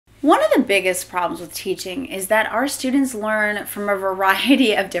One of the biggest problems with teaching is that our students learn from a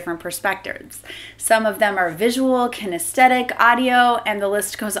variety of different perspectives. Some of them are visual, kinesthetic, audio, and the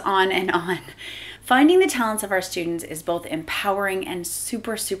list goes on and on. Finding the talents of our students is both empowering and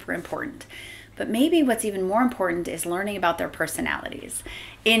super important. But maybe what's even more important is learning about their personalities.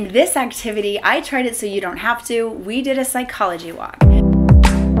 In this activity, I tried it so you don't have to. We did a psychology walk.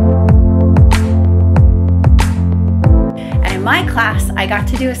 In my class, I got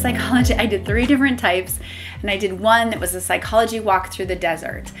to do a psychology. I did 3 different types, and I did one that was a psychology walk through the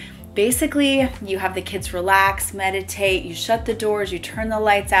desert. Basically, you have the kids relax, meditate, you shut the doors, you turn the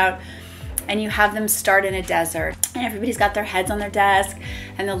lights out, and you have them start in a desert. And everybody's got their heads on their desk,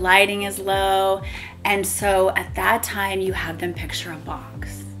 and the lighting is low. And so at that time, you have them picture a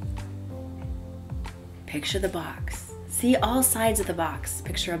box. Picture the box. See all sides of the box.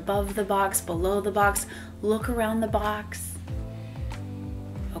 Picture above the box, below the box, look around the box.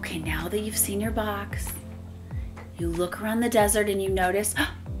 Okay, now that you've seen your box, you look around the desert and you notice,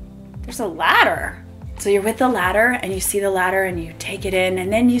 oh, there's a ladder. So you're with the ladder and you see the ladder and you take it in,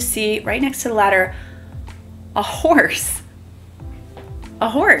 and then you see right next to the ladder, a horse. A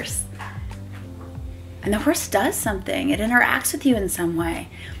horse. And the horse does something. It interacts with you in some way.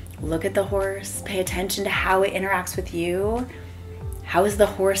 Look at the horse, pay attention to how it interacts with you. How does the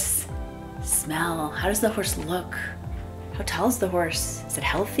horse smell? How does the horse look? How tall is the horse? Is it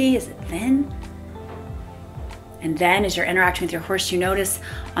healthy? Is it thin? And then as you're interacting with your horse, you notice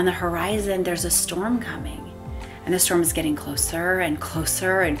on the horizon there's a storm coming. And the storm is getting closer and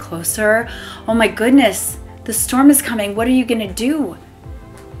closer and closer. Oh my goodness, the storm is coming. What are you gonna do?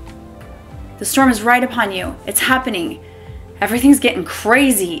 The storm is right upon you. It's happening. Everything's getting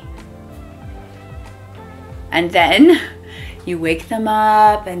crazy. And then you wake them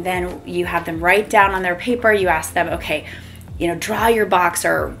up, and then you have them write down on their paper. You ask them, okay, draw your box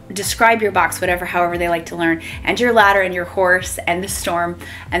or describe your box, however they like to learn, and your ladder and your horse and the storm.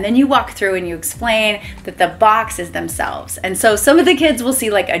 And then you walk through and you explain that the box is themselves. And so some of the kids will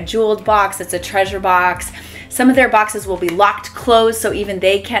see like a jeweled box, it's a treasure box. Some of their boxes will be locked closed, so even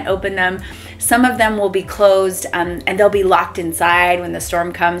they can't open them. Some of them will be closed and they'll be locked inside when the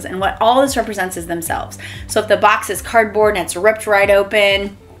storm comes. And what all this represents is themselves. So if the box is cardboard and it's ripped right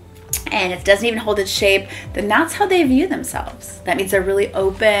open and it doesn't even hold its shape, then that's how they view themselves. That means they're really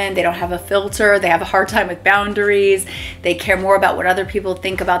open, they don't have a filter, they have a hard time with boundaries, they care more about what other people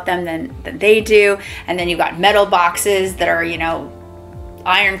think about them than they do. And then you've got metal boxes that are,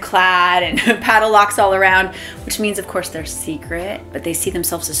 ironclad and paddle locks all around, which means of course they're secret, but they see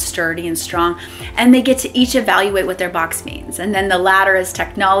themselves as sturdy and strong, and they get to each evaluate what their box means. And then the ladder is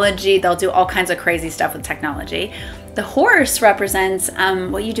technology. They'll do all kinds of crazy stuff with technology. The horse represents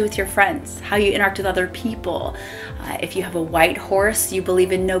what you do with your friends, how you interact with other people. If you have a white horse, you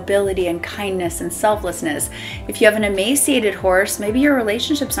believe in nobility and kindness and selflessness. If you have an emaciated horse, maybe your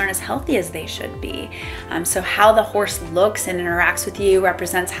relationships aren't as healthy as they should be. So how the horse looks and interacts with you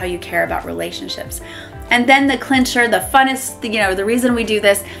represents how you care about relationships. And then the clincher, the funnest, the reason we do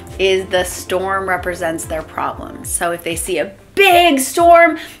this is the storm represents their problems. So if they see a big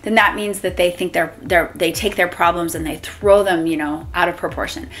storm, then that means that they think they take their problems and they throw them, out of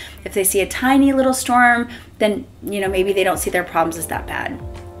proportion. If they see a tiny little storm, then, maybe they don't see their problems as that bad.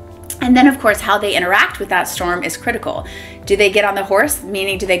 And then of course, how they interact with that storm is critical. Do they get on the horse?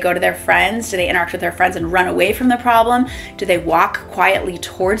 Meaning, do they go to their friends? Do they interact with their friends and run away from the problem? Do they walk quietly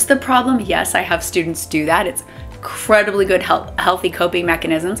towards the problem? Yes, I have students do that. It's incredibly good healthy coping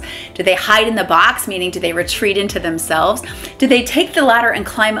mechanisms. Do they hide in the box, meaning do they retreat into themselves? Do they take the ladder and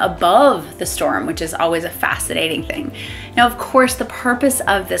climb above the storm, which is always a fascinating thing. Now, of course, the purpose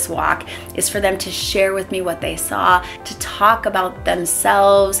of this walk is for them to share with me what they saw, to talk about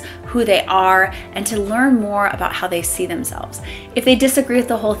themselves, who they are, and to learn more about how they see themselves. If they disagree with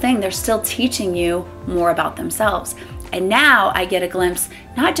the whole thing, they're still teaching you more about themselves. And now I get a glimpse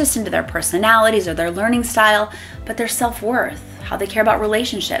not just into their personalities or their learning style, but their self-worth, how they care about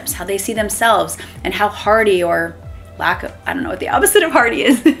relationships, how they see themselves, and how hardy or lack of, I don't know what the opposite of hardy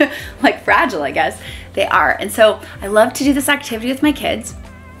is, like fragile, I guess, they are. And so I love to do this activity with my kids.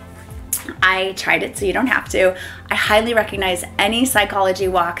 I tried it so you don't have to. I highly recognize any psychology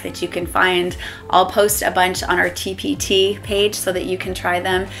walk that you can find. I'll post a bunch on our TPT page so that you can try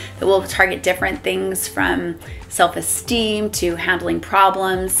them, that will target different things from self-esteem to handling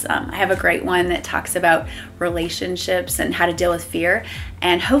problems. I have a great one that talks about relationships and how to deal with fear,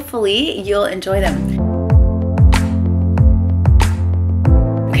 and hopefully you'll enjoy them.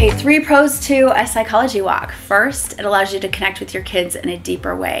 Okay, 3 pros to a psychology walk. First, it allows you to connect with your kids in a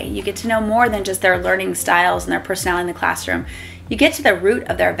deeper way. You get to know more than just their learning styles and their personality in the classroom. You get to the root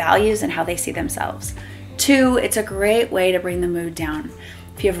of their values and how they see themselves. 2, it's a great way to bring the mood down.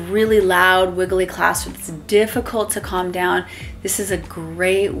 If you have really loud, wiggly class where it's difficult to calm down, this is a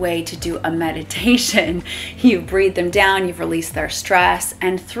great way to do a meditation. You breathe them down, you've released their stress.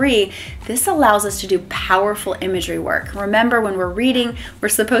 And 3, this allows us to do powerful imagery work. Remember, when we're reading, we're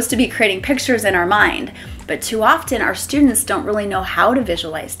supposed to be creating pictures in our mind, but too often our students don't really know how to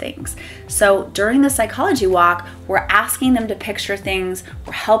visualize things. So during the psychology walk, we're asking them to picture things,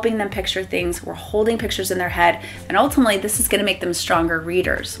 we're helping them picture things, we're holding pictures in their head, and ultimately this is going to make them stronger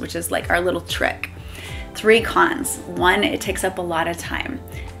readers, which is like our little trick. 3 cons. 1, it takes up a lot of time.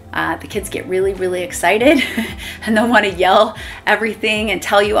 The kids get really, really excited and they'll want to yell everything and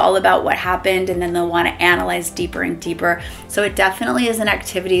tell you all about what happened, and then they'll want to analyze deeper and deeper. So it definitely is an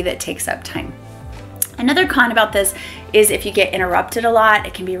activity that takes up time. Another con about this is if you get interrupted a lot,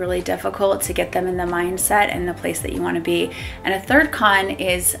 it can be really difficult to get them in the mindset and the place that you want to be. And a third con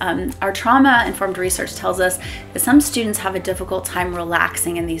is our trauma-informed research tells us that some students have a difficult time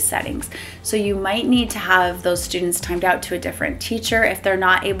relaxing in these settings. So you might need to have those students timed out to a different teacher if they're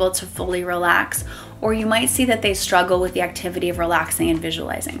not able to fully relax, or you might see that they struggle with the activity of relaxing and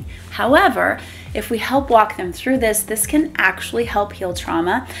visualizing. However, if we help walk them through this, this can actually help heal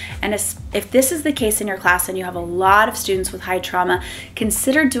trauma. And if this is the case in your class and you have a lot of students with high trauma,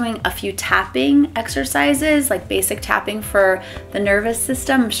 consider doing a few tapping exercises, like basic tapping for the nervous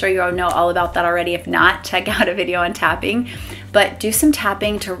system. I'm sure you all know all about that already. If not, check out a video on tapping. But do some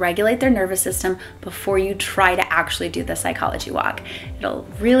tapping to regulate their nervous system before you try to actually do the psychology walk. It'll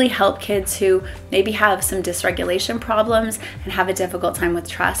really help kids who maybe have some dysregulation problems and have a difficult time with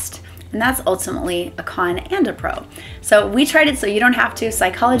trust. And that's ultimately a con and a pro. So we tried it so you don't have to.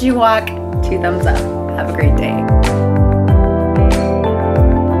 Psychology walk, 2 thumbs up. Have a great day.